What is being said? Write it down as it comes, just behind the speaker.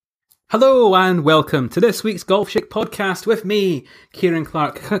Hello and welcome to this week's Golf Shake podcast with me, Kieran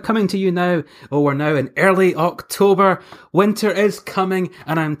Clark, coming to you now. We're now in early October. Winter is coming,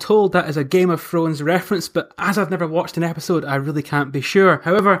 and I'm told that is a Game of Thrones reference, but as I've never watched an episode, I really can't be sure.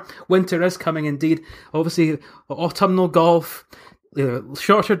 However, winter is coming indeed. Obviously, autumnal golf,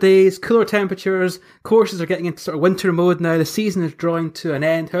 shorter days, cooler temperatures, courses are getting into sort of winter mode now. The season is drawing to an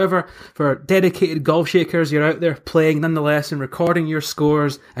end. However, for dedicated golf shakers, you're out there playing nonetheless and recording your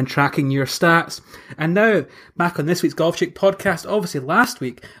scores and tracking your stats. And now, back on this week's Golf Shake podcast, obviously last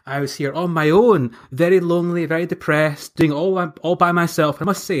week I was here on my own, very lonely, very depressed, doing it all by myself. I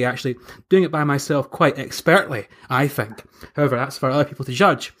must say, actually, doing it by myself quite expertly, I think. However, that's for other people to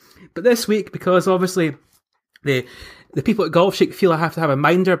judge. But this week, because obviously the people at Golf Shake feel I have to have a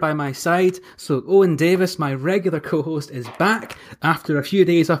minder by my side. So Owen Davis, my regular co-host, is back after a few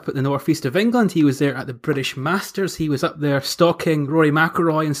days up at the northeast of England. He was there at the British Masters. He was up there stalking Rory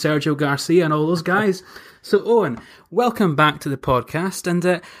McIlroy and Sergio Garcia and all those guys. So Owen, welcome back to the podcast.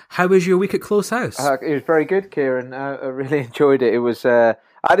 And how was your week at Close House? It was very good, Kieran. I really enjoyed it. It was. I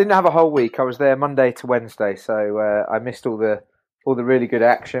didn't have a whole week. I was there Monday to Wednesday, so I missed all the really good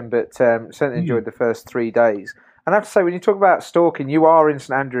action, but certainly enjoyed the first 3 days. And I have to say, when you talk about stalking, you are in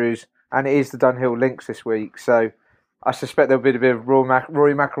St Andrews, and it is the Dunhill Links this week. So I suspect there'll be a bit of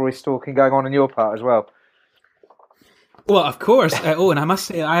Rory McIlroy stalking going on your part as well. Well, of course. And I must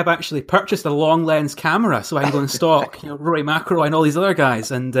say, I have actually purchased a long lens camera so I can go and stalk Rory McIlroy and all these other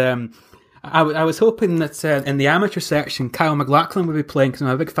guys. And I was hoping that in the amateur section, Kyle MacLachlan would be playing, because I'm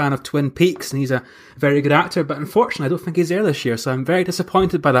a big fan of Twin Peaks and he's a very good actor, but unfortunately I don't think he's there this year, so I'm very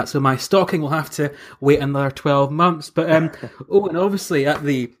disappointed by that. So my stalking will have to wait another 12 months. But and obviously at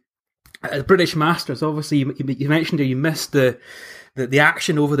the British Masters, obviously you mentioned you missed the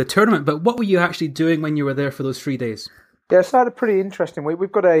action over the tournament, but what were you actually doing when you were there for those 3 days? Yeah, so I had a pretty interesting week.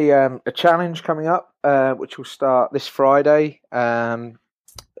 We've got a challenge coming up, which will start this Friday.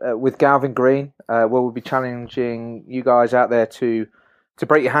 With Galvin Green, where we'll be challenging you guys out there to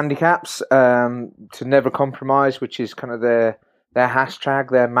break your handicaps, to never compromise, which is kind of their hashtag,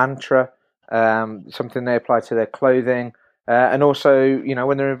 their mantra, something they apply to their clothing, and also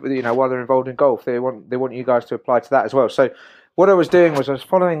when they're while they're involved in golf, they want you guys to apply to that as well. So what I was doing was I was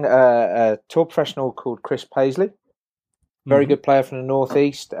following a tour professional called Chris Paisley, very good player from the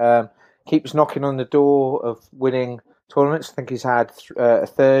northeast, keeps knocking on the door of winning tournaments. I think he's had a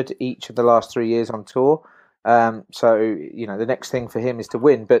third each of the last 3 years on tour. So the next thing for him is to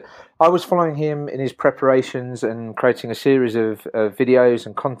win. But I was following him in his preparations and creating a series of videos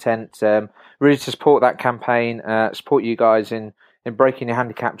and content, really to support that campaign, support you guys in breaking your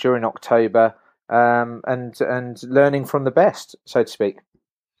handicap during October, and learning from the best, so to speak.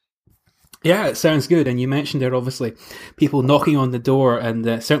 Yeah, it sounds good. And you mentioned there, obviously, people knocking on the door, and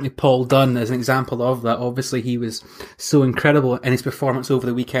certainly Paul Dunne is an example of that. Obviously, he was so incredible in his performance over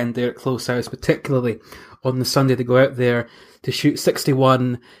the weekend there at Close House, particularly on the Sunday to go out there to shoot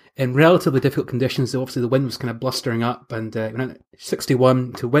 61 in relatively difficult conditions. Obviously, the wind was kind of blustering up, and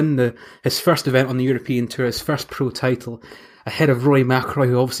 61 to win his first event on the European Tour, his first pro title, ahead of Rory McIlroy,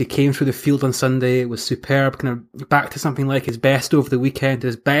 who obviously came through the field on Sunday. It was superb, kind of back to something like his best over the weekend,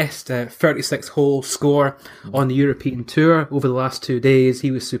 his best 36-hole score on the European Tour over the last 2 days.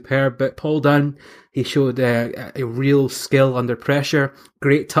 He was superb. But Paul Dunne, he showed a real skill under pressure,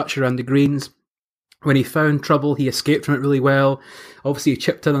 great touch around the greens. When he found trouble, he escaped from it really well. Obviously, he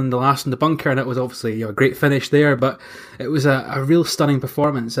chipped in on the last in the bunker, and it was obviously a great finish there. But it was a real stunning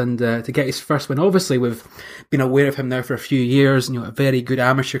performance, and to get his first win, obviously we've been aware of him now for a few years. A very good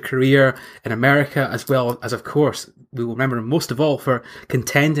amateur career in America, as well as, of course, we will remember him most of all for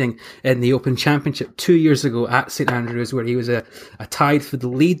contending in the Open Championship 2 years ago at St Andrews, where he was a tied for the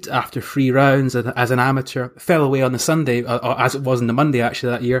lead after 3 rounds as an amateur. Fell away on the Sunday, as it was on the Monday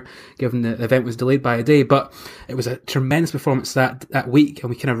actually that year, given the event was delayed by a day. But it was a tremendous performance that week, and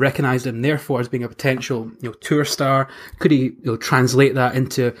we kind of recognised him therefore as being a potential tour star. Could he translate that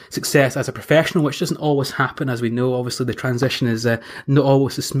into success as a professional, which doesn't always happen, as we know. Obviously, the transition is not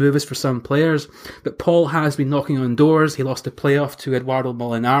always the smoothest for some players. But Paul has been knocking on doors. He lost a playoff to Eduardo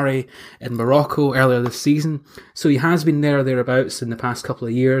Molinari in Morocco earlier this season. So he has been thereabouts in the past couple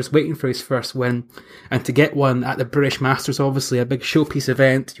of years, waiting for his first win. And to get one at the British Masters, obviously a big showpiece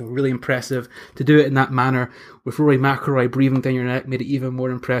event, really impressive. To do it in that manner, with Rory McIlroy breathing down your neck, made it even more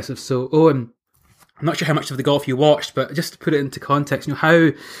impressive. So, Owen, I'm not sure how much of the golf you watched, but just to put it into context,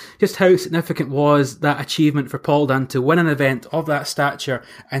 how significant was that achievement for Paul Dunne to win an event of that stature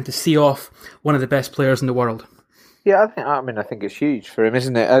and to see off one of the best players in the world? Yeah, I think it's huge for him,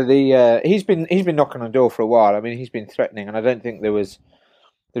 isn't it? He's been knocking on the door for a while. I mean, he's been threatening, and I don't think there was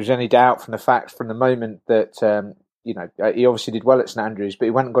there was any doubt from the moment that he obviously did well at St Andrews, but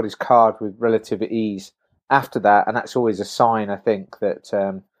he went and got his card with relative ease after that, and that's always a sign, I think, that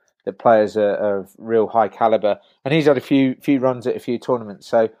that players are of real high caliber. And he's had a few runs at a few tournaments,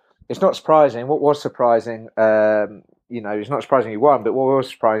 so it's not surprising. What was surprising, it's not surprising he won, but what was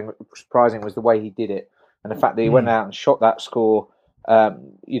surprising was the way he did it, and the fact that he went out and shot that score.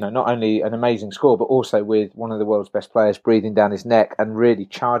 Not only an amazing score, but also with one of the world's best players breathing down his neck and really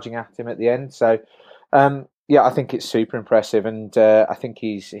charging at him at the end. So, I think it's super impressive, and I think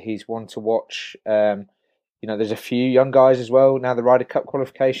he's one to watch. There's a few young guys as well now. The Ryder Cup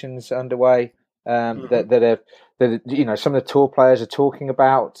qualifications underway. That some of the tour players are talking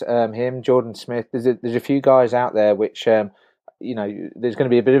about him. Jordan Smith. There's a few guys out there which there's going to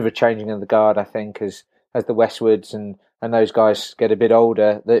be a bit of a changing of the guard, I think, as the Westwoods and those guys get a bit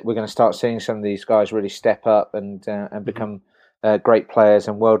older, that we're going to start seeing some of these guys really step up and become great players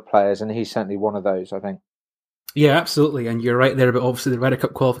and world players, and he's certainly one of those, I think. Yeah, absolutely, and you're right there, but obviously the Ryder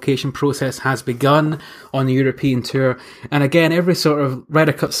Cup qualification process has begun on the European Tour, and again, every sort of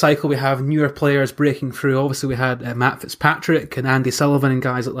Ryder Cup cycle we have newer players breaking through. Obviously we had Matt Fitzpatrick and Andy Sullivan and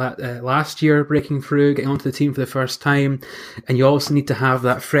guys like that last year breaking through, getting onto the team for the first time, and you also need to have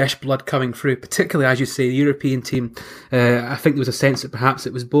that fresh blood coming through, particularly, as you say, the European team. I think there was a sense that perhaps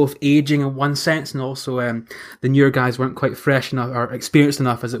it was both aging in one sense, and also the newer guys weren't quite fresh enough or experienced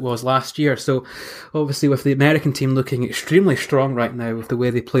enough as it was last year. So obviously with the American team looking extremely strong right now with the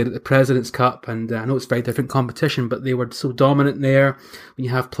way they played at the President's Cup, and I know it's very different competition, but they were so dominant there. When you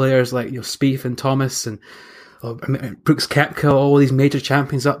have players like Spieth and Thomas and Brooks Koepka, all these major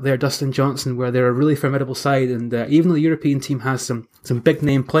champions up there, Dustin Johnson, where they're a really formidable side, and even though the European team has some big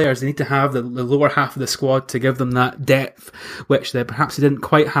name players, they need to have the lower half of the squad to give them that depth, which perhaps they didn't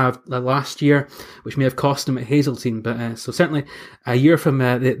quite have last year, which may have cost them at Hazeltine. But so certainly a year from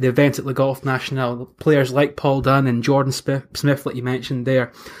the event at Le Golf National, players like Paul Dunne and Jordan Smith, like you mentioned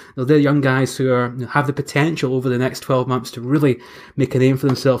there, they're young guys who have the potential over the next 12 months to really make a name for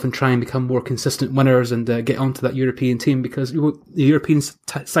themselves and try and become more consistent winners and get onto that European team, because the European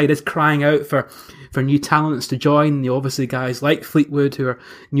side is crying out for new talents to join. Obviously guys like Fleetwood who are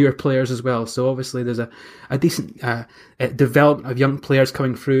newer players as well. So obviously there's a decent development of young players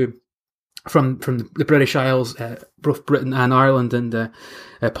coming through from the British Isles, both Britain and Ireland, and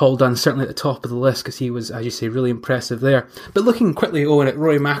Paul Dunne certainly at the top of the list because he was, as you say, really impressive there. But looking quickly, Owen, at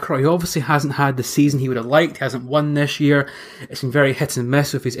Rory McIlroy, he obviously hasn't had the season he would have liked. He hasn't won this year. It's been very hit and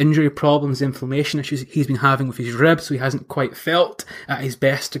miss with his injury problems, inflammation issues he's been having with his ribs, so he hasn't quite felt at his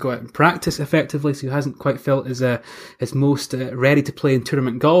best to go out and practice effectively, so he hasn't quite felt as most ready to play in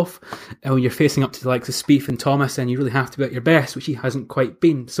tournament golf. And when you're facing up to the likes of Spieth and Thomas, then you really have to be at your best, which he hasn't quite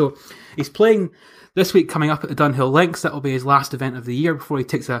been. So he's playing this week coming up at the Dunhill Links. That will be his last event of the year before he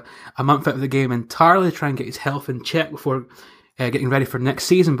takes a month out of the game entirely to try and get his health in check before getting ready for next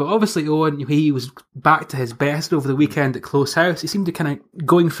season. But obviously, Owen, he was back to his best over the weekend at Close House. He seemed to kind of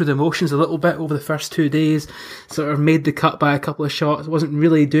going through the motions a little bit over the first 2 days, sort of made the cut by a couple of shots, wasn't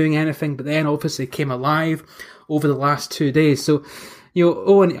really doing anything, but then obviously came alive over the last 2 days. So,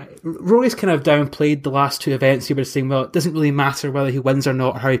 Owen, Rory's kind of downplayed the last two events. He was saying, well, it doesn't really matter whether he wins or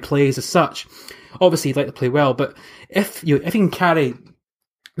not or how he plays as such. Obviously, he'd like to play well, but if he can carry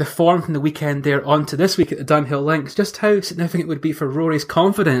the form from the weekend there onto this week at the Dunhill Links, just how significant it would be for Rory's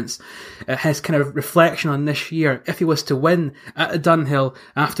confidence, his kind of reflection on this year, if he was to win at the Dunhill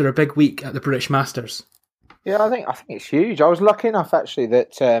after a big week at the British Masters. Yeah, I think it's huge. I was lucky enough actually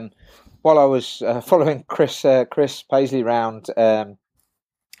that while I was following Chris Paisley round,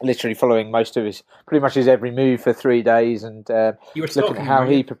 literally following pretty much his every move for 3 days, and looking at how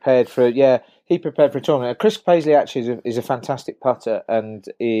he prepared for he prepared for a tournament. Chris Paisley actually is a fantastic putter and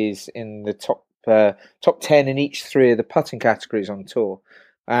is in the top 10 in each three of the putting categories on tour.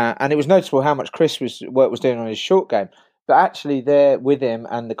 And it was noticeable how much Chris was doing on his short game. But actually, there with him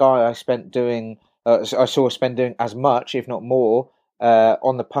and the guy I saw spend doing as much, if not more,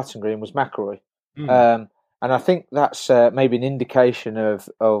 on the putting green was McIlroy. And I think that's maybe an indication of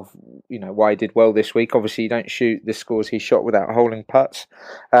why he did well this week. Obviously, you don't shoot the scores he shot without holding putts,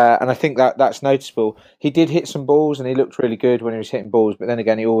 and I think that's noticeable. He did hit some balls, and he looked really good when he was hitting balls. But then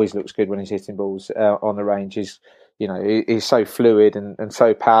again, he always looks good when he's hitting balls on the range. He's so fluid and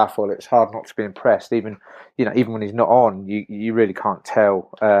so powerful. It's hard not to be impressed. Even when he's not on, you really can't tell.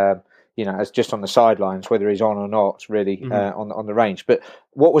 As just on the sidelines, whether he's on or not, really, on the range. But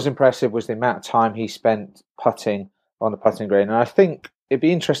what was impressive was the amount of time he spent putting on the putting green. And I think it'd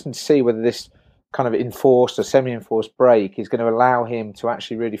be interesting to see whether this kind of enforced or semi-enforced break is going to allow him to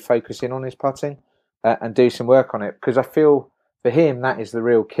actually really focus in on his putting and do some work on it. Because I feel for him, that is the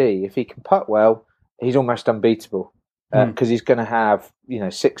real key. If he can putt well, he's almost unbeatable because he's going to have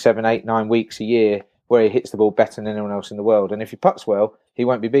 6, 7, 8, 9 weeks a year where he hits the ball better than anyone else in the world. And if he putts well, he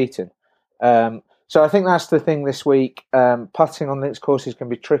won't be beaten. So I think that's the thing this week. Putting on this course is going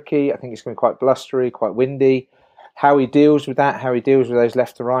to be tricky. I think it's going to be quite blustery, quite windy. How he deals with that, how he deals with those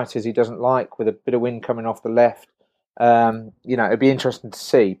left to righters he doesn't like with a bit of wind coming off the left, it'd be interesting to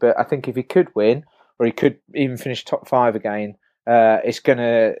see. But I think if he could win, or he could even finish top 5 again, it's going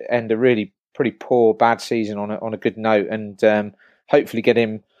to end a really pretty poor, bad season on a good note, and hopefully get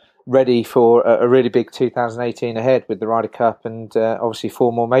him ready for a really big 2018 ahead with the Ryder Cup and obviously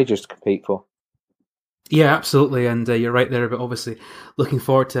 4 more majors to compete for. Yeah, absolutely, and you're right there, but obviously looking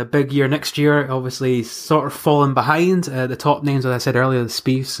forward to a big year next year. Obviously, he's sort of fallen behind the top names, as I said earlier, the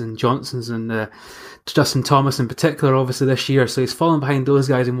Spieths and Johnsons and Justin Thomas in particular, obviously this year. So he's fallen behind those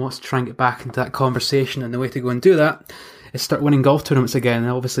guys and wants to try and get back into that conversation, and the way to go and do that is start winning golf tournaments again,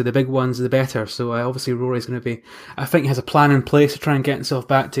 and obviously the big ones the better. So obviously Rory's going to be, I think he has a plan in place to try and get himself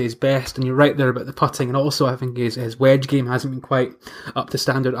back to his best, and you're right there about the putting, and also I think his wedge game hasn't been quite up to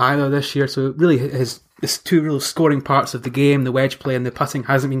standard either this year, so really his 2 real scoring parts of the game, the wedge play and the putting,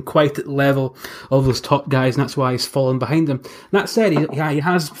 hasn't been quite at the level of those top guys, and that's why he's fallen behind them. That said, he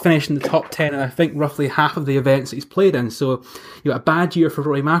has finished in the top 10 and I think roughly half of the events that he's played in, so a bad year for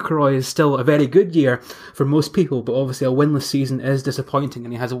Rory McIlroy is still a very good year for most people, but obviously a winless season is disappointing,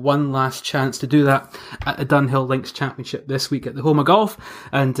 and he has one last chance to do that at the Dunhill Links Championship this week at the Home of Golf,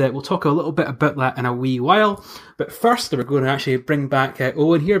 and we'll talk a little bit about that in a wee while. But first, we're going to actually bring back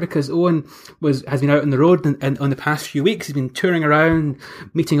Owen here, because Owen has been out on the road and on the past few weeks. He's been touring around,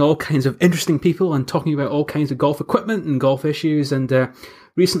 meeting all kinds of interesting people and talking about all kinds of golf equipment and golf issues. And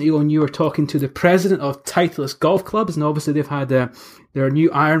recently, Owen, you were talking to the president of Titleist Golf Clubs, and obviously they've had their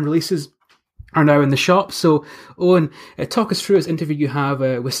new iron releases are now in the shop. So, Owen, talk us through this interview you have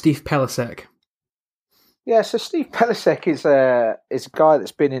with Steve Pelisek. Yeah, so Steve Pelisek is a guy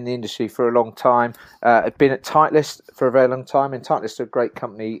that's been in the industry for a long time. Been at Titleist for a very long time, and Titleist are a great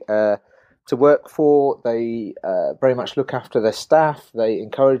company to work for. They very much look after their staff. They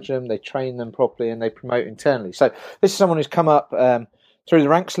encourage them, they train them properly, and they promote internally. So this is someone who's come up through the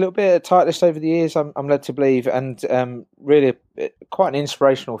ranks a little bit at Titleist over the years, I'm led to believe, and really quite an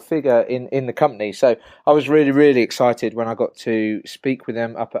inspirational figure in the company. So I was really, really excited when I got to speak with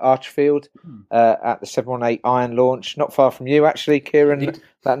them up at Archerfield at the 718 Iron launch, not far from you actually, Kieran. Indeed.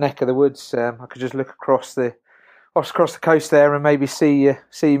 That neck of the woods. I could just look across the coast there and maybe see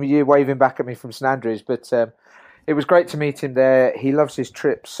you waving back at me from St Andrews. But it was great to meet him there. He loves his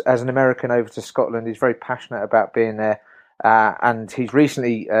trips as an American over to Scotland. He's very passionate about being there. And he's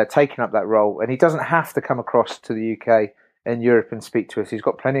recently taken up that role, and he doesn't have to come across to the UK and Europe and speak to us. He's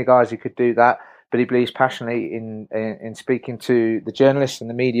got plenty of guys who could do that, but he believes passionately in speaking to the journalists and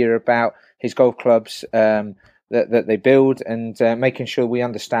the media about his golf clubs that they build, and making sure we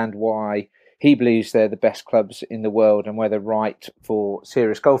understand why he believes they're the best clubs in the world and where they're right for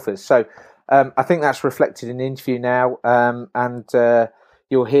serious golfers. So I think that's reflected in the interview now, and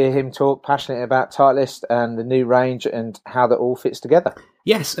you'll hear him talk passionately about Titleist and the new range and how that all fits together.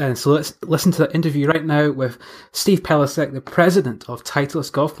 Yes, and so let's listen to that interview right now with Steve Pelisek, the president of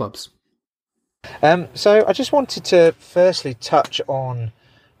Titleist Golf Clubs. So I just wanted to firstly touch on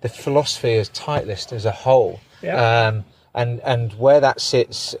the philosophy of Titleist as a whole, and where that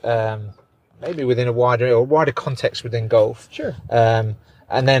sits, maybe within a wider context within golf. Sure.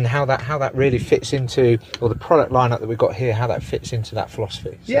 And then how that really fits into, or the product lineup that we've got here, how that fits into that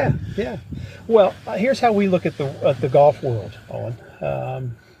philosophy. So. Yeah. Well, here's how we look at the golf world, Owen.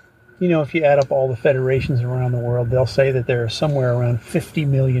 If you add up all the federations around the world, they'll say that there are somewhere around 50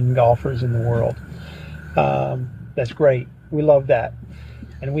 million golfers in the world. That's great. We love that.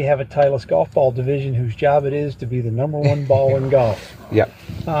 And we have a Titleist golf ball division whose job it is to be the number one ball in golf. Yeah.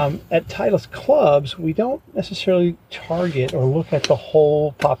 At Titleist clubs, we don't necessarily target or look at the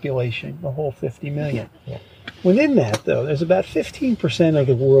whole population, the whole 50 million. Yeah. Within that, though, there's about 15% of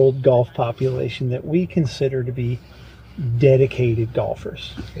the world golf population that we consider to be dedicated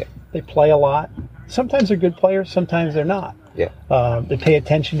golfers. Yeah. They play a lot. Sometimes they're good players, sometimes they're not. Yeah. They pay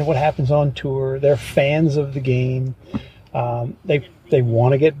attention to what happens on tour. They're fans of the game. They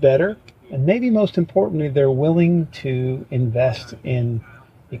want to get better, and maybe most importantly, they're willing to invest in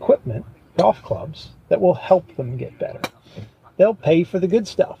equipment, golf clubs, that will help them get better. They'll pay for the good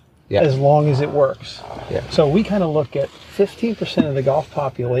stuff as long as it works. Yeah. So we kind of look at 15% of the golf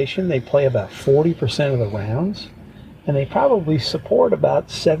population. They play about 40% of the rounds, and they probably support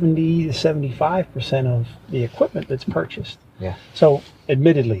about 70 to 75% of the equipment that's purchased. Yeah. So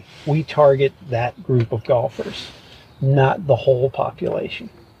admittedly, we target that group of golfers. not the whole population.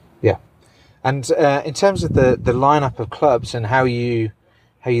 Yeah. And in terms of the lineup of clubs and how you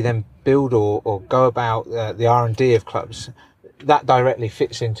then build or go about the R&D of clubs, that directly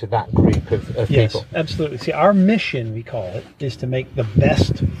fits into that group of Yes, people. absolutely. See, our mission, we call it, is to make the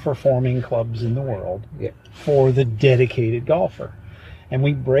best performing clubs in the world for the dedicated golfer. And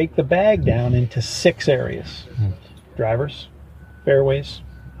we break the bag down into 6 areas. Drivers, fairways,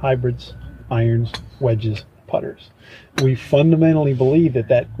 hybrids, irons, wedges, putters. We fundamentally believe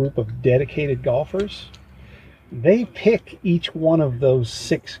that group of dedicated golfers, they pick each one of those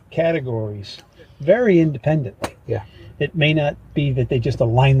 6 categories very independently. Yeah. It may not be that they just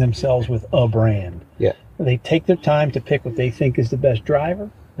align themselves with a brand. Yeah. They take their time to pick what they think is the best driver,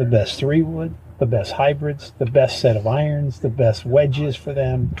 the best 3-wood, the best hybrids, the best set of irons, the best wedges for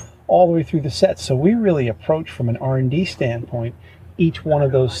them, all the way through the set. So we really approach from an R&D standpoint each one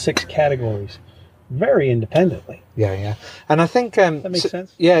of those 6 categories very independently. Yeah. And I think that makes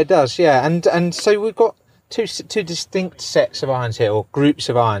sense. Yeah, it does. Yeah, and so we've got two distinct sets of irons here, or groups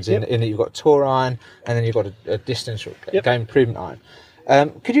of irons. In that you've got a tour iron, and then you've got a distance game improvement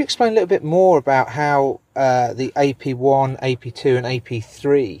iron. Could you explain a little bit more about how the AP1, AP2, and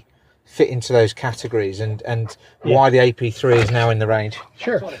AP3 fit into those categories, and why the AP3 is now in the range?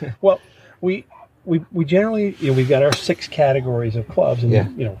 Sure. Well, we generally, we've got our 6 categories of clubs,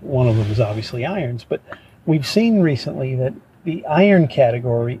 and one of them is obviously irons, but we've seen recently that the iron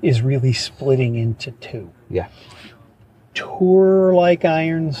category is really splitting into 2. Yeah. Tour-like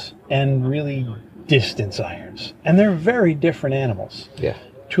irons and really distance irons. And they're very different animals. Yeah.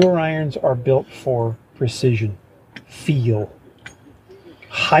 Tour irons are built for precision, feel,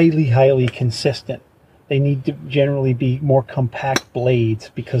 highly, highly consistent. They need to generally be more compact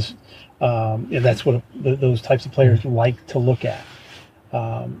blades because that's what those types of players like to look at.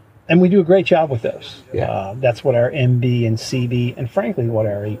 And we do a great job with those. Yeah. That's what our MB and CB, and frankly, what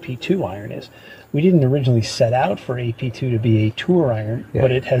our AP2 iron is. We didn't originally set out for AP2 to be a tour iron,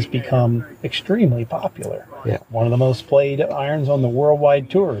 but it has become extremely popular. Yeah. One of the most played irons on the worldwide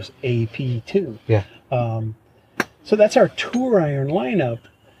tours, AP2. Yeah. So that's our tour iron lineup.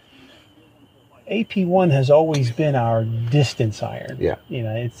 AP1 has always been our distance iron. Yeah.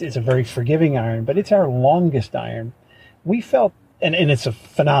 It's a very forgiving iron, but it's our longest iron. We felt, and it's a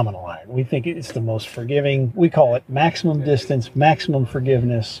phenomenal iron. We think it's the most forgiving. We call it maximum distance, maximum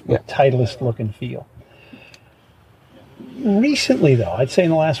forgiveness, with Titleist look and feel. Recently, though, I'd say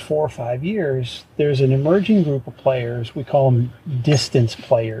in the last 4 or 5 years, there's an emerging group of players. We call them distance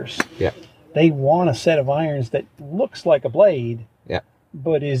players. Yeah. They want a set of irons that looks like a blade,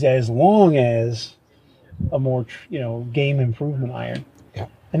 but is as long as a more, game improvement iron. Yeah.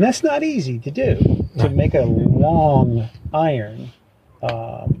 And that's not easy to do, to make a long iron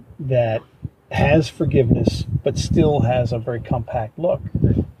that has forgiveness, but still has a very compact look.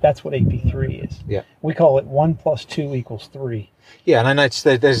 That's what AP3 is. Yeah. We call it 1 + 2 = 3. Yeah, and I noticed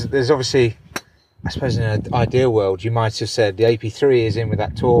that there's obviously, I suppose in an ideal world, you might have said the AP3 is in with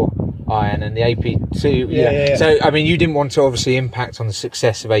that tour iron and the AP2. Yeah. So, I mean, you didn't want to obviously impact on the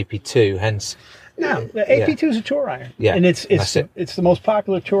success of AP2, hence... No, the AP2 is a tour iron. Yeah, and it's the most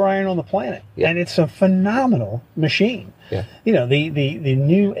popular tour iron on the planet. Yeah. And it's a phenomenal machine. Yeah. The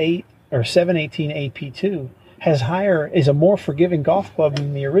new 718 AP2 is a more forgiving golf club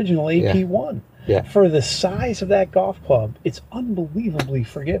than the original AP1. Yeah. For the size of that golf club, it's unbelievably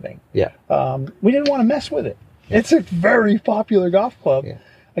forgiving. Yeah. We didn't want to mess with it. It's a very popular golf club. Yeah.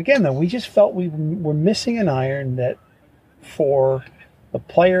 Again, though, we just felt we were missing an iron that for a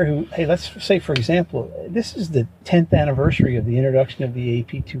player who, hey, let's say, for example, this is the 10th anniversary of the introduction of the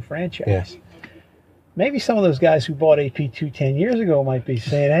AP2 franchise. Yeah. Maybe some of those guys who bought AP2 10 years ago might be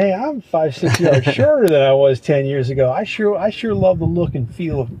saying, hey, I'm 5-6 yards shorter than I was 10 years ago. I sure love the look and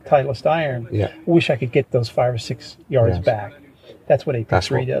feel of Titleist iron. Yeah. Wish I could get those 5 or 6 yards back. That's what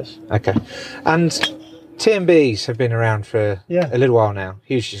AP3 does. Okay. And TMBs have been around for a little while now.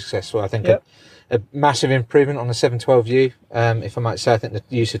 Hugely successful. I think a massive improvement on the 712U. If I might say, I think the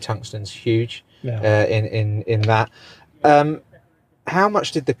use of tungsten's huge in that. How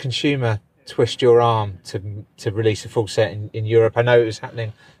much did the consumer twist your arm to release a full set in Europe? I know it was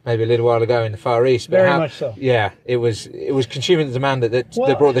happening maybe a little while ago in the Far East, but very much so. Yeah, it was consumer demand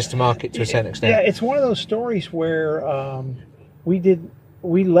that brought this to market to a certain extent. Yeah, it's one of those stories where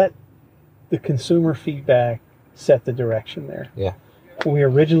we let the consumer feedback set the direction there. Yeah. We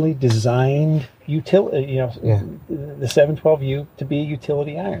originally designed the 712U to be a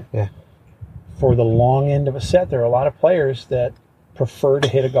utility iron. Yeah. For the long end of a set, there are a lot of players that prefer to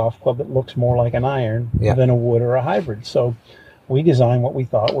hit a golf club that looks more like an iron than a wood or a hybrid. So we designed what we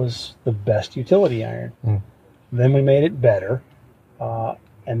thought was the best utility iron. Then we made it better.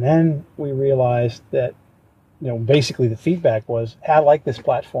 And then we realized that, basically the feedback was, I like this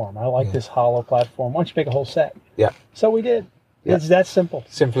platform. I like this hollow platform. Why don't you make a whole set? Yeah. So we did. Yeah. It's that simple.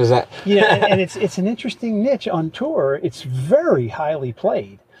 Simple as that. And it's an interesting niche on tour. It's very highly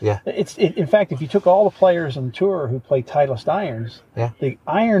played. Yeah. In fact, if you took all the players on tour who play Titleist irons, the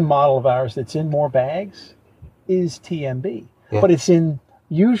iron model of ours that's in more bags is TMB. Yeah. But it's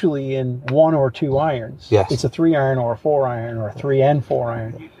usually in 1 or 2 irons. Yes. It's a 3 iron or a 4 iron or a 3 and 4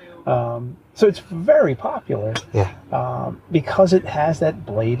 iron. So it's very popular because it has that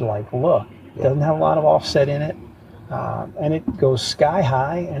blade-like look. It doesn't have a lot of offset in it. And it goes sky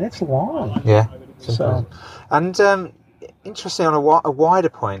high, and it's long. Yeah. So, and interesting on a wider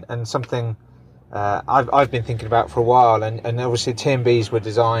point, and something I've been thinking about for a while, and obviously TMBs were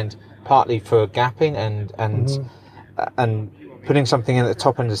designed partly for gapping and putting something in at the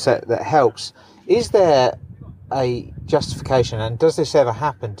top end of the set that helps. Is there a justification, and does this ever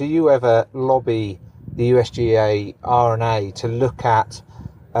happen? Do you ever lobby the USGA R&A to look at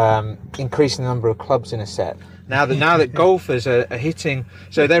increasing the number of clubs in a set? Now that golfers are hitting,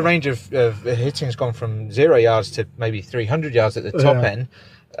 so their range of hitting has gone from 0 yards to maybe 300 yards at the top end,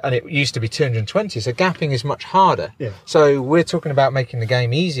 and it used to be 220. So gapping is much harder. Yeah. So we're talking about making the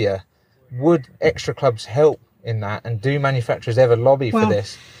game easier. Would extra clubs help in that? And do manufacturers ever lobby for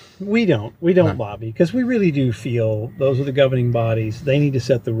this? We don't lobby, because we really do feel those are the governing bodies. They need to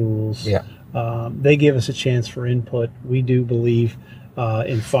set the rules. Yeah. They give us a chance for input. We do believe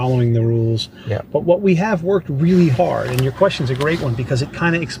in following the rules. Yeah. But what we have worked really hard, and your question's a great one because it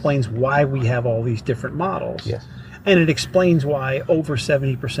kind of explains why we have all these different models. Yes. And it explains why over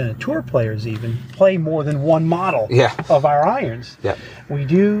 70% of tour players even play more than one model of our irons. Yeah. We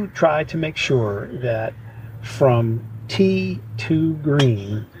do try to make sure that from tee to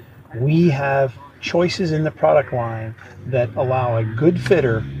green, we have choices in the product line that allow a good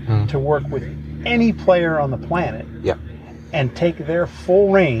fitter to work with any player on the planet. Yeah. And take their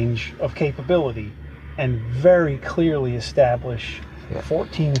full range of capability and very clearly establish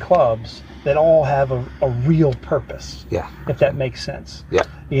 14 clubs that all have a real purpose. Yeah. If that makes sense. Yeah.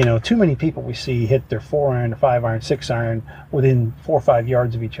 Too many people we see hit their 4 iron, 5 iron, 6 iron within 4 or 5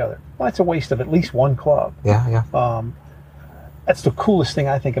 yards of each other. Well, that's a waste of at least one club. Yeah. That's the coolest thing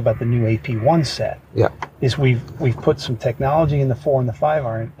I think about the new AP1 set. Yeah. Is we've put some technology in the 4 and the 5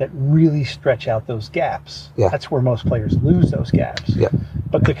 iron that really stretch out those gaps. Yeah. That's where most players lose those gaps. Yeah.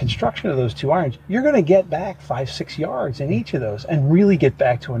 But the construction of those 2 irons, you're going to get back 5-6 yards in each of those and really get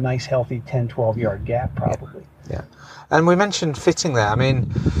back to a nice healthy 10-12 yard gap probably. Yeah. And we mentioned fitting there. I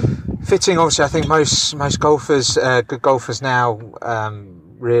mean, fitting, obviously, I think most golfers, good golfers now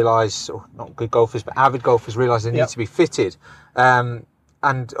realise, or not good golfers, but avid golfers realise they need to be fitted. And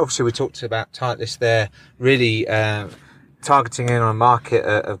obviously we talked about Titleist there, really targeting in on a market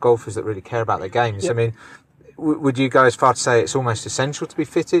of golfers that really care about their games. I mean, would you go as far to say it's almost essential to be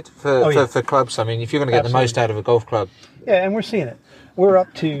fitted for clubs? I mean, if you're going to get the most out of a golf club. Yeah, and we're seeing it. We're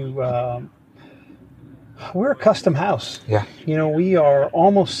up to... we're a custom house. Yeah. We are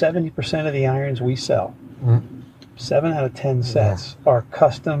almost 70% of the irons we sell. 7 out of 10 sets are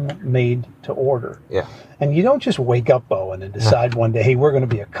custom made to order. Yeah. And you don't just wake up, Owen, and decide one day, hey, we're going to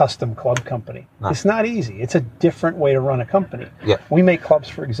be a custom club company. No. It's not easy. It's a different way to run a company. Yeah. We make clubs,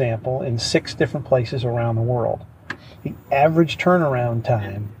 for example, in 6 different places around the world. The average turnaround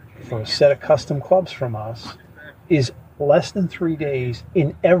time for a set of custom clubs from us is less than 3 days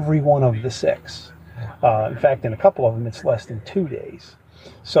in every one of the 6. In fact, in a couple of them, it's less than 2 days.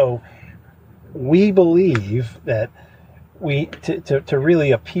 So we believe that to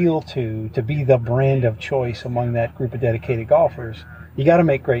really appeal to be the brand of choice among that group of dedicated golfers, you got to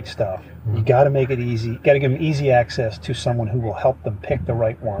make great stuff. You got to make it easy. You got to give them easy access to someone who will help them pick the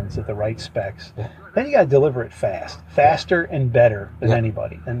right ones at the right specs. Then you got to deliver it faster and better than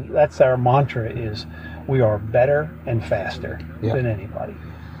anybody. And that's our mantra: is we are better and faster than anybody.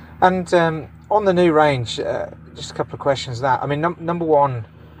 And on the new range, just a couple of questions. That I mean, number one.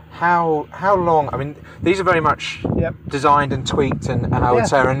 How long? I mean, these are very much designed and tweaked, and I would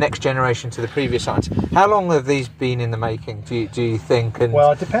say are a next generation to the previous irons. How long have these been in the making? Do you think? And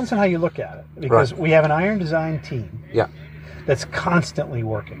well, it depends on how you look at it, because we have an iron design team that's constantly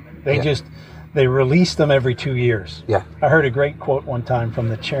working. They release them every 2 years. Yeah. I heard a great quote one time from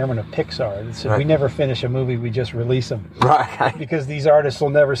the chairman of Pixar that said, "We never finish a movie, we just release them." Right. Okay. Because these artists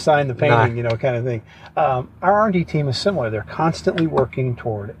will never sign the painting, kind of thing. Our R&D team is similar. They're constantly working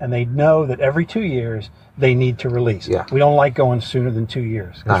toward, and they know that every 2 years they need to release. Yeah. We don't like going sooner than 2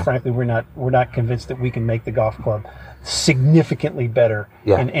 years because, frankly, we're not convinced that we can make the golf club significantly better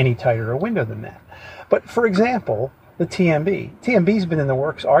in any tighter a window than that. But for example, the TMB's been in the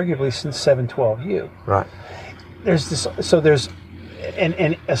works arguably since 712U. Right.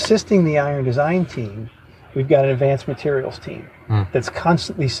 And assisting the iron design team, we've got an advanced materials team that's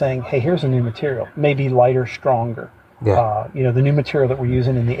constantly saying, hey, here's a new material, maybe lighter, stronger. Yeah. The new material that we're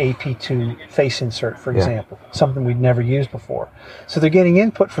using in the AP2 face insert, for example, something we'd never used before. So they're getting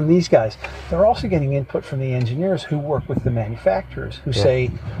input from these guys. They're also getting input from the engineers who work with the manufacturers who say,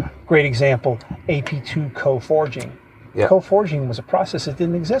 great example, AP2 co-forging. Yeah. Co-forging was a process that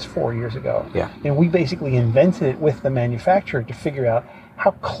didn't exist 4 years ago. Yeah. And we basically invented it with the manufacturer to figure out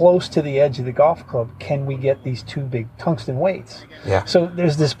how close to the edge of the golf club can we get these two big tungsten weights. Yeah. So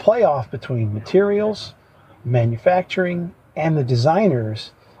there's this playoff between materials, manufacturing, and the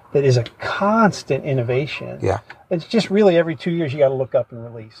designers that is a constant innovation. Yeah. It's just really every 2 years you got to look up and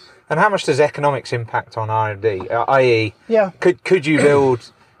release. And how much does economics impact on R&D? I.e., Yeah. could you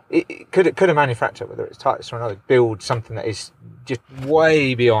build? Could a manufacturer, whether it's Titleist or another, build something that is just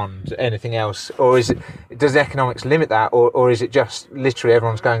way beyond anything else, or does economics limit that, or is it just literally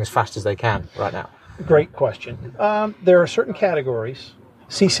everyone's going as fast as they can right now? Great question. There are certain categories.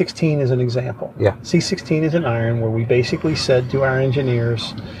 C16 is an example. Yeah. C16 is an iron where we basically said to our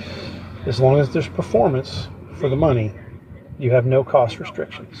engineers, as long as there's performance for the money, you have no cost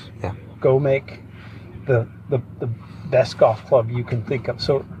restrictions. Yeah. Go make the best golf club you can think of.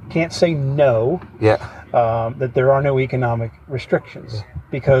 So can't say no. Yeah. That there are no economic restrictions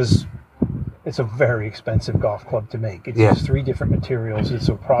because it's a very expensive golf club to make. It uses 3 different materials. It's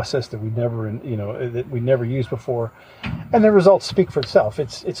a process that we never used before, and the results speak for itself.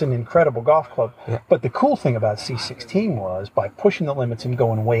 It's an incredible golf club. Yeah. But the cool thing about C16 was by pushing the limits and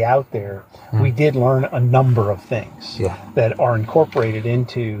going way out there, we did learn a number of things that are incorporated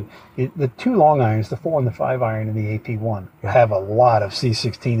into the 2 long irons, the 4 and the 5 iron, and the AP1 have a lot of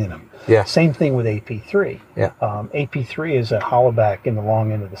C16 in them. Yeah. Same thing with AP3. Yeah. AP3 is a hollow back in the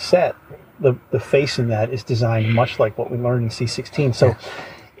long end of the set. The face in that is designed much like what we learned in C16. So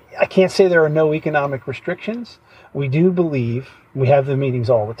I can't say there are no economic restrictions. We do believe, we have the meetings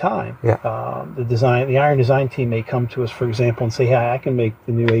all the time. Yeah. The iron design team may come to us, for example, and say, hey, I can make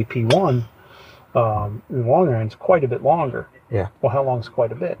the new AP1, the long irons, quite a bit longer. Yeah. Well, how long is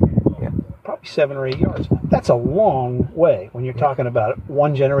quite a bit? Yeah. Probably 7 or 8 yards. That's a long way when you're talking about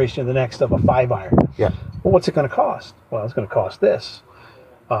one generation to the next of a 5 iron. Yeah. Well, what's it going to cost? Well, it's going to cost this.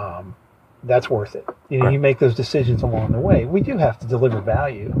 That's worth it. You make those decisions along the way. We do have to deliver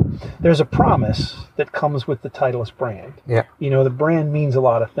value. There's a promise that comes with the Titleist brand. Yeah. The brand means a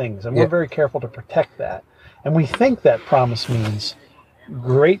lot of things, and we're very careful to protect that. And we think that promise means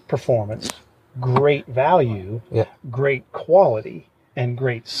great performance, great value, great quality, and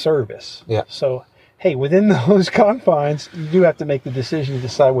great service. Yeah. So, hey, within those confines, you do have to make the decision to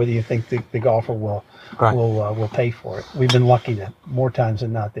decide whether you think the golfer will pay for it. We've been lucky that more times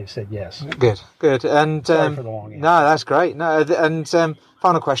than not they've said yes. Good. And Sorry for the long answer. no, that's great. No, and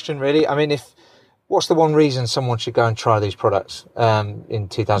final question, really. I mean, what's the one reason someone should go and try these products in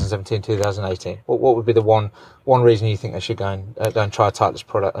 2017, 2018? What would be the one reason you think they should go and try a Titleist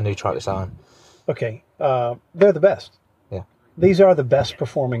product, a new Titleist iron? Okay, they're the best. Yeah. These are the best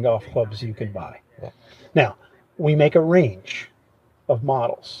performing golf clubs you can buy. Yeah. Now, we make a range of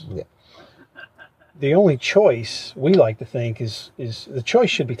models. Yeah. The only choice we like to think is the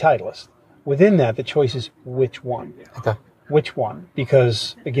choice should be Titleist. Within that, the choice is which one. Okay. Which one?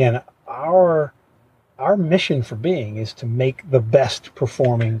 Because again, our mission for being is to make the best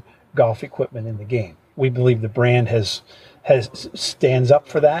performing golf equipment in the game. We believe the brand stands up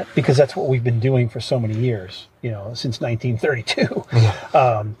for that because that's what we've been doing for so many years, since 1932.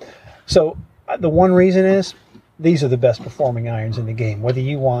 Yeah. So the one reason is these are the best performing irons in the game. Whether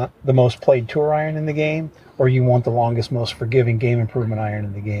you want the most played tour iron in the game or you want the longest, most forgiving game improvement iron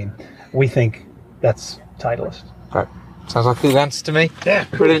in the game, we think that's Titleist. Great. Sounds like a good answer to me. Yeah,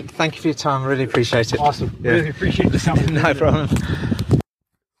 cool. Brilliant. Thank you for your time. Really appreciate it. Awesome. Yeah. Really appreciate the time. No problem.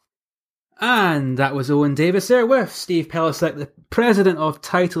 And that was Owen Davis there with Steve Pelisek, the president of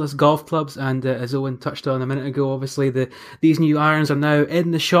Titleist Golf Clubs. And as Owen touched on a minute ago, obviously these new irons are now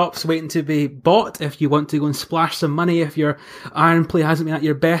in the shops waiting to be bought. If you want to go and splash some money, if your iron play hasn't been at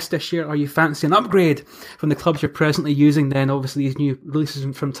your best this year, or you fancy an upgrade from the clubs you're presently using, then obviously these new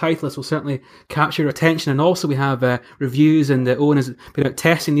releases from Titleist will certainly capture your attention. And also we have reviews, and Owen has been out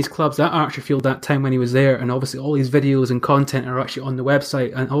testing these clubs at Archerfield that time when he was there. And obviously all these videos and content are actually on the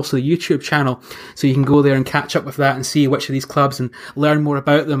website and also the YouTube channel, so you can go there and catch up with that and see which of these clubs and learn more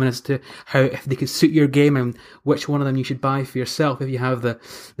about them and as to how, if they could suit your game, and which one of them you should buy for yourself if you have the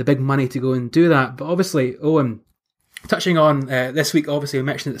big money to go and do that. But obviously, Owen, touching on this week, obviously, we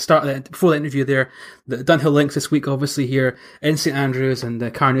mentioned at the start of before the interview there, the Dunhill Links this week, obviously here in St Andrews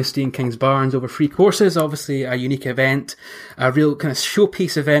and Carnoustie and Kingsbarns over 3 courses. Obviously, a unique event, a real kind of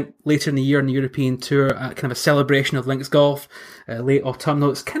showpiece event later in the year on the European Tour, kind of a celebration of links golf, late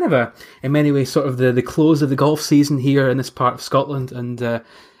autumnal. It's kind of in many ways, sort of the close of the golf season here in this part of Scotland, and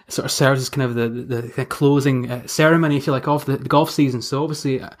sort of serves as kind of the closing ceremony, if you like, of the golf season. So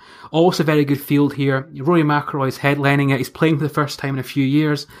obviously, also a very good field here. Rory McIlroy's headlining it. He's playing for the first time in a few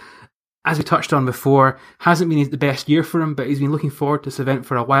years. As we touched on before, hasn't been the best year for him, but he's been looking forward to this event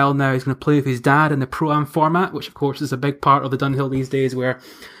for a while now. He's going to play with his dad in the Pro-Am format, which of course is a big part of the Dunhill these days, where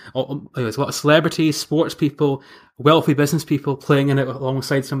there's a lot of celebrities, sports people, wealthy business people playing in it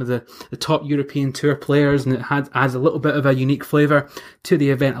alongside some of the top European Tour players, and it adds a little bit of a unique flavour to the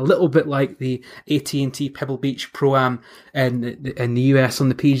event, a little bit like the AT&T Pebble Beach Pro-Am in the US on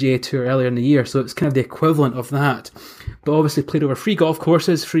the PGA Tour earlier in the year. So it's kind of the equivalent of that. But obviously played over 3 golf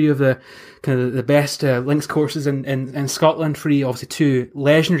courses, 3 of the kind of the best links courses in Scotland, 3 obviously 2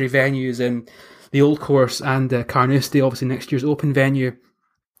 legendary venues in the Old Course and Carnoustie, obviously next year's Open venue.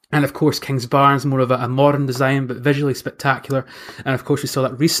 And of course, Kingsbarns, more of a modern design, but visually spectacular. And of course, we saw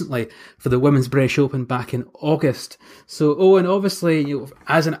that recently for the Women's British Open back in August. So, Owen, obviously,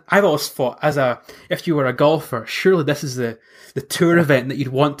 I've always thought, if you were a golfer, surely this is the tour event that you'd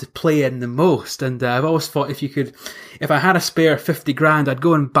want to play in the most. And I've always thought if I had a spare 50 grand, I'd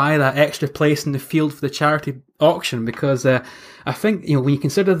go and buy that extra place in the field for the charity auction, because I think, when you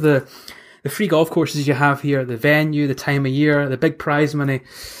consider the 3 golf courses you have here, the venue, the time of year, the big prize money,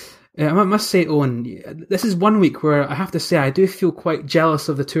 I must say, Owen, this is one week where I have to say I do feel quite jealous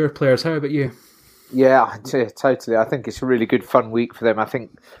of the tour players. How about you? Yeah, totally. I think it's a really good, fun week for them. I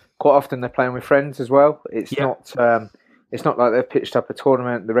think quite often they're playing with friends as well. It's not like they've pitched up a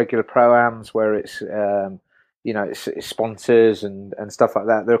tournament, the regular Pro-Ams, where it's it's sponsors and stuff like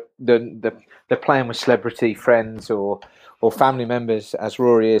that. They're playing with celebrity friends or family members, as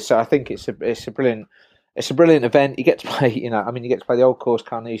Rory is. So I think it's a brilliant event. You get to play, you get to play the Old Course,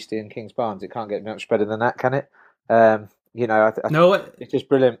 Carnoustie and Kingsbarns. It can't get much better than that, can it? It's just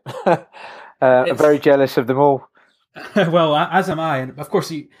brilliant. I'm very jealous of them all. Well, as am I, and of course,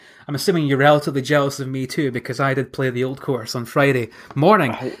 I'm assuming you're relatively jealous of me too, because I did play the Old Course on Friday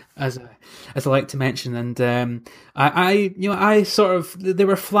morning, right, as I like to mention, and I sort of, there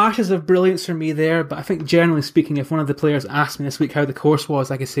were flashes of brilliance for me there, but I think generally speaking, if one of the players asked me this week how the course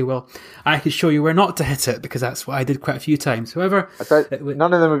was, I could say, well, I could show you where not to hit it, because that's what I did quite a few times. However,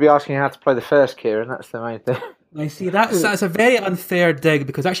 none of them would be asking you how to play the first, Kieran. That's the main thing. I see, that's a very unfair dig,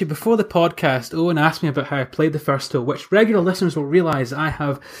 because actually before the podcast, Owen asked me about how I played the first hole, which regular listeners will realise I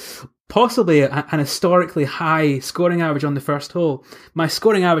have possibly an historically high scoring average on the first hole. My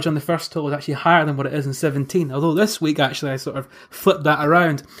scoring average on the first hole is actually higher than what it is in 17, although this week actually I sort of flipped that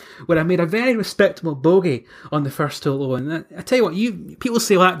around, where I made a very respectable bogey on the first hole. And I tell you what, people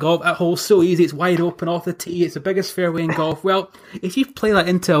say, well, that hole's so easy, it's wide open off the tee, it's the biggest fairway in golf. Well, if you play that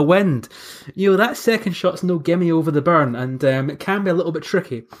into a wind, that second shot's no gimme over the burn, and it can be a little bit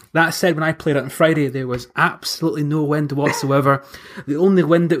tricky. That said, when I played it on Friday, there was absolutely no wind whatsoever. The only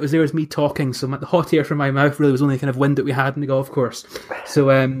wind that was there was me talking, so the hot air from my mouth really was the only kind of wind that we had in the golf course. So,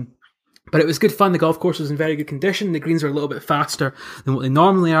 but it was good fun. The golf course was in very good condition. The greens were a little bit faster than what they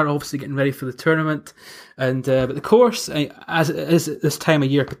normally are, obviously getting ready for the tournament. And but the course, as it is at this time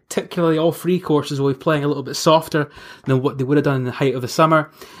of year, particularly all 3 courses will be playing a little bit softer than what they would have done in the height of the summer.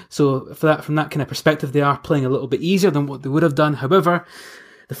 So from that kind of perspective, they are playing a little bit easier than what they would have done. However,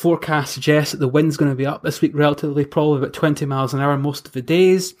 the forecast suggests that the wind's going to be up this week relatively, probably about 20 miles an hour most of the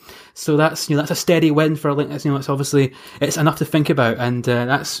days. So that's a steady wind for a link. It's obviously, it's enough to think about, and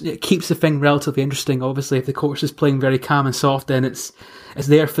it keeps the thing relatively interesting. Obviously, if the course is playing very calm and soft, then it's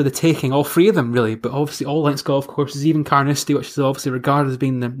there for the taking. All 3 of them really, but obviously all links golf courses, even Carnoustie, which is obviously regarded as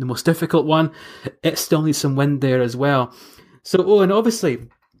being the most difficult one, it still needs some wind there as well. So, and obviously,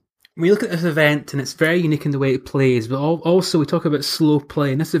 we look at this event and it's very unique in the way it plays, but also we talk about slow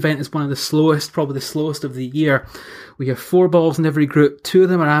play, and this event is one of the slowest, probably the slowest of the year. We have 4 balls in every group, 2 of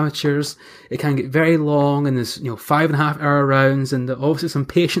them are amateurs. It can get very long, and there's 5.5 hour rounds, and obviously some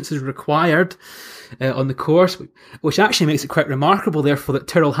patience is required on the course, which actually makes it quite remarkable, therefore, that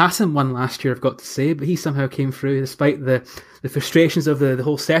Tyrrell Hatton won last year, I've got to say, but he somehow came through despite the frustrations of the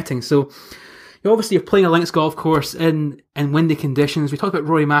whole setting. So obviously, you're playing a links golf course in windy conditions. We talked about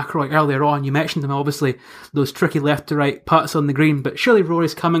Rory McIlroy earlier on. You mentioned him, obviously, those tricky left to right putts on the green. But surely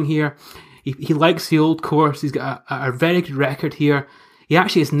Rory's coming here. He likes the Old Course. He's got a very good record here. he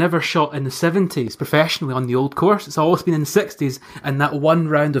actually has never shot in the 70s professionally on the old course. It's always been in the 60s, and that one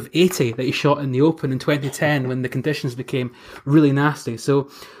round of 80 that he shot in the Open in 2010 when the conditions became really nasty. So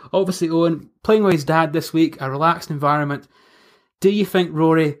obviously, Owen, playing with his dad this week, a relaxed environment. Do you think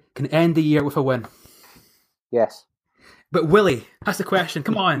Rory can end the year with a win? Yes. But will he? That's the question.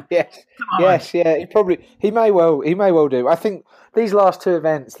 Come on. Yes. Come on. Yes. Yeah. He may well do. I think these last two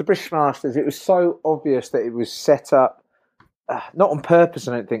events, the British Masters, it was so obvious that it was set up, not on purpose,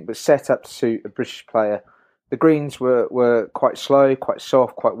 I don't think, but set up to suit a British player. The greens were quite slow, quite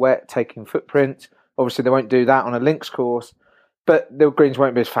soft, quite wet, taking footprint. Obviously, they won't do that on a links course, but the greens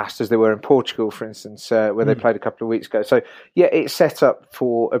won't be as fast as they were in Portugal, for instance, where they played a couple of weeks ago. So, yeah, it's set up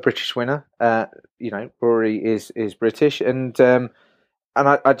for a British winner. Rory is British, and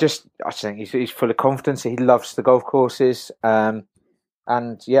I just think he's full of confidence. He loves the golf courses, and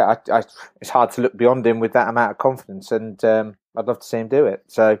yeah, it's hard to look beyond him with that amount of confidence, and I'd love to see him do it.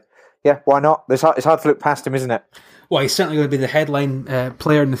 So, yeah, why not? It's hard to look past him, isn't it? Well, he's certainly going to be the headline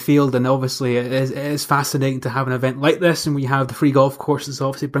player in the field, and obviously it is fascinating to have an event like this, and we have the free golf courses.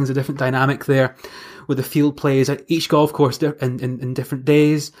 Obviously, it brings a different dynamic there, with the field plays at each golf course in different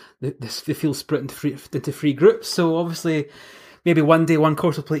days. The field split into three groups, so obviously maybe one day one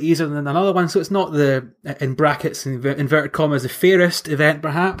course will play easier than another one, so it's not the, in brackets, inverted commas, the fairest event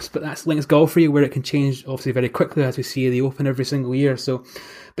perhaps, but that's links golf for you, where it can change obviously very quickly, as we see the Open every single year. So,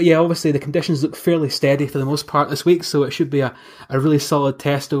 but yeah, obviously the conditions look fairly steady for the most part this week, so it should be a really solid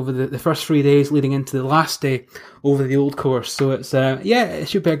test over the first 3 days leading into the last day over the old course. So it's it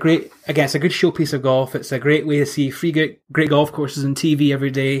should be it's a good showpiece of golf. It's a great way to see great golf courses on TV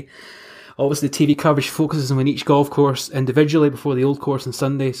every day. Obviously, the TV coverage focuses on each golf course individually before the old course on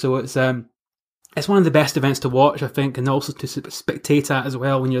Sunday. So it's one of the best events to watch, I think, and also to spectate at as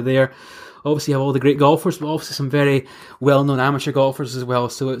well when you're there. Obviously, you have all the great golfers, but also some very well-known amateur golfers as well.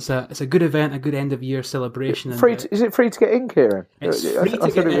 So it's a good event, a good end-of-year celebration. Is it free to get in, Kieran? It's free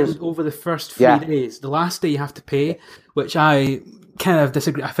to get in over the first 3 days. The last day you have to pay, which I kind of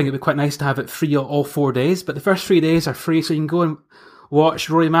disagree. I think it'd be quite nice to have it free all 4 days, but the first 3 days are free, so you can go and watch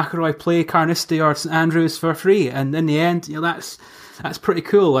Rory McIlroy play Carnoustie or St Andrews for free, and in the end, that's pretty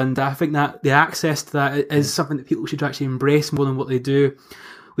cool. And I think that the access to that is something that people should actually embrace more than what they do.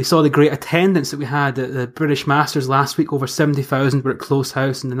 We saw the great attendance that we had at the British Masters last week. Over 70,000 were at Close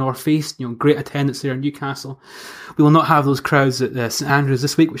House in the North East. Great attendance there in Newcastle. We will not have those crowds at St Andrews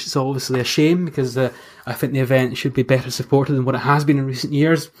this week, which is obviously a shame, because I think the event should be better supported than what it has been in recent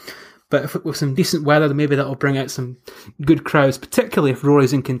years. But with some decent weather, maybe that'll bring out some good crowds, particularly if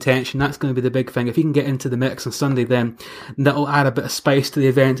Rory's in contention. That's going to be the big thing. If he can get into the mix on Sunday, then that'll add a bit of spice to the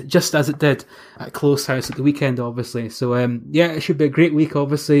event, just as it did at Close House at the weekend, obviously. So, it should be a great week,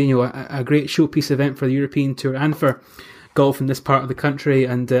 obviously. A great showpiece event for the European Tour and for golf in this part of the country.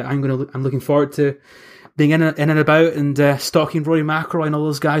 And I'm looking forward to being in and about and stalking Rory McIlroy and all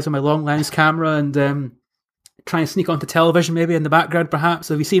those guys on my long lens camera, and try and sneak onto television maybe in the background perhaps.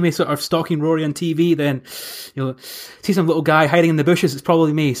 So if you see me sort of stalking Rory on TV, then see some little guy hiding in the bushes, it's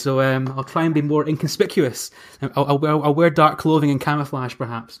probably me. So I'll try and be more inconspicuous. I'll wear dark clothing and camouflage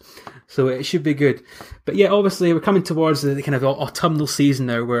perhaps. So it should be good. But yeah, obviously we're coming towards the kind of autumnal season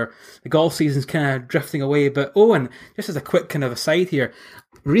now, where the golf season's kind of drifting away. But Owen, just as a quick kind of aside here,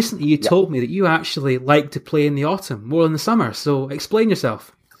 recently you told me that you actually like to play in the autumn more than the summer. So explain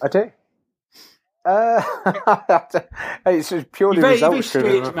yourself. I do. It's purely results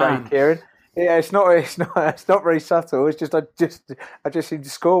driven, I'm afraid, Kieran. Yeah, it's not very subtle. It's just I just seem to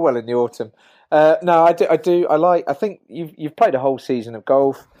score well in the autumn. No, I do. I think you've played a whole season of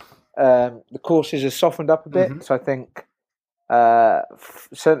golf. The courses have softened up a bit, so I think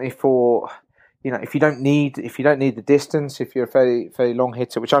certainly for if you don't need the distance, if you're a fairly long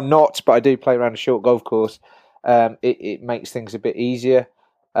hitter, which I'm not, but I do play around a short golf course, it makes things a bit easier.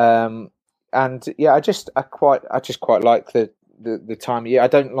 And yeah, I just quite like the time of year. I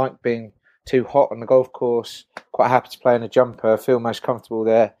don't like being too hot on the golf course. Quite happy to play in a jumper. I feel most comfortable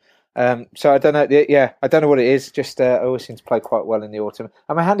there. So I don't know. Yeah, I don't know what it is. Just I always seem to play quite well in the autumn.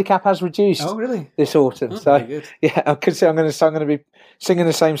 And my handicap has reduced. Oh, really? This autumn. So good. Yeah, I could say I'm going to be singing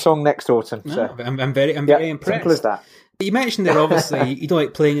the same song next autumn. So I'm very impressed. Simple as that. But you mentioned that obviously you don't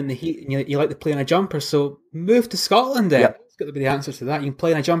like playing in the heat. And you like to play in a jumper. So move to Scotland then. Yep. got to be the answer to that. You can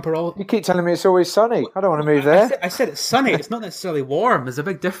play in a jumper all. You keep telling me it's always sunny. I don't want to move there. I said it's sunny. It's not necessarily warm. There's a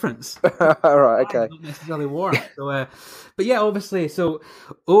big difference. All right, okay. It's not necessarily warm. So, but yeah, obviously. So,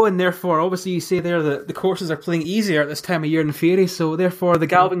 and therefore, obviously, you say there that the courses are playing easier at this time of year in Fairy. So, therefore, the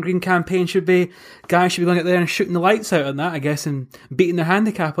Galvin Green campaign guys should be going out there and shooting the lights out on that, I guess, and beating their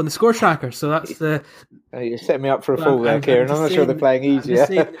handicap on the score tracker. So that's the. You're setting me up for a fall there, Kieran. I'm not sure they're playing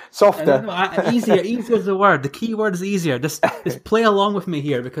easier. Softer. Easier is the word. The key word is easier. Just play along with me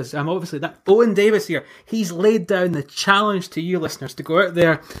here, because I'm obviously that Owen Davis here. He's laid down the challenge to you listeners to go out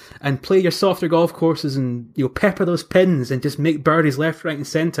there and play your softer golf courses and pepper those pins and just make birdies left, right, and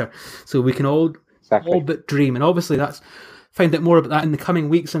centre, so we can all but dream. And obviously find out more about that in the coming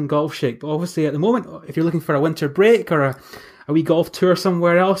weeks on Golf Shake. But obviously at the moment, if you're looking for a winter break or a wee golf tour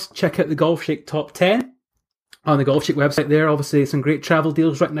somewhere else, check out the Golf Shake Top 10. On the Golf Shake website there, obviously some great travel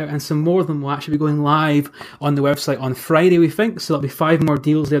deals right now, and some more of them will actually be going live on the website on Friday, we think. So there'll be 5 more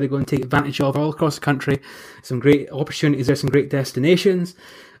deals there to go and take advantage of all across the country. Some great opportunities there, some great destinations.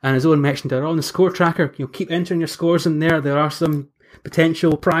 And as Owen mentioned, they're on the score tracker. Keep entering your scores in there. There are some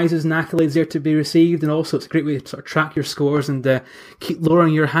potential prizes and accolades there to be received, and also it's a great way to sort of track your scores and keep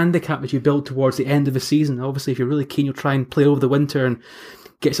lowering your handicap as you build towards the end of the season. Obviously, if you're really keen, you'll try and play over the winter and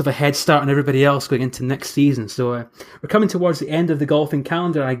get yourself a head start on everybody else going into next season. So we're coming towards the end of the golfing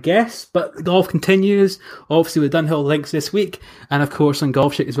calendar, I guess, but the golf continues, obviously with Dunhill Links this week, and of course on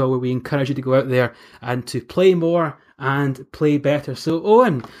Golf Shake as well, where we encourage you to go out there and to play more and play better. So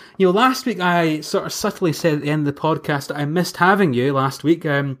Owen, last week I sort of subtly said at the end of the podcast that I missed having you last week.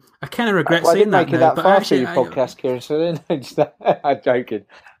 I kind of regret saying that now. I didn't make it that far through your podcast, Kieran, so I'm joking.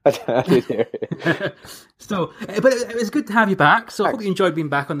 I did hear it. So, but it was good to have you back. So I hope you enjoyed being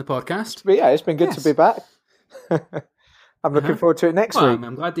back on the podcast. But yeah, it's been good to be back. I'm looking forward to it next week.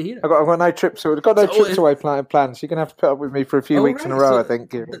 I'm glad to hear it. I've got no trips. I've got no trips away planned. So you're gonna have to put up with me for a few weeks in a row, I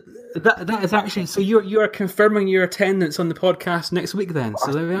think. That is actually so. You are confirming your attendance on the podcast next week, then.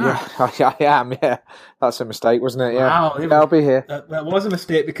 So there we are. Yeah, I am. Yeah, that's a mistake, wasn't it? Yeah, wow, I'll be here. That was a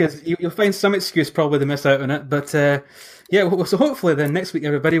mistake, because you'll find some excuse probably to miss out on it. But yeah, so hopefully then next week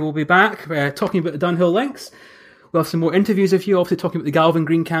everybody will be back talking about the Dunhill Links. We'll have some more interviews with you, obviously talking about the Galvin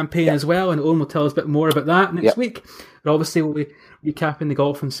Green campaign as well, and Owen will tell us a bit more about that next week. But obviously we'll be recapping the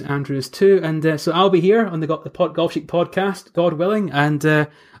golf in St Andrews too. And so I'll be here on the Golf Shake podcast, God willing, and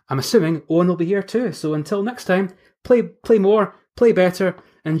I'm assuming Owen will be here too. So until next time, play more, play better,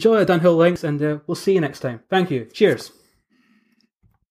 enjoy the Dunhill Links, and we'll see you next time. Thank you. Cheers.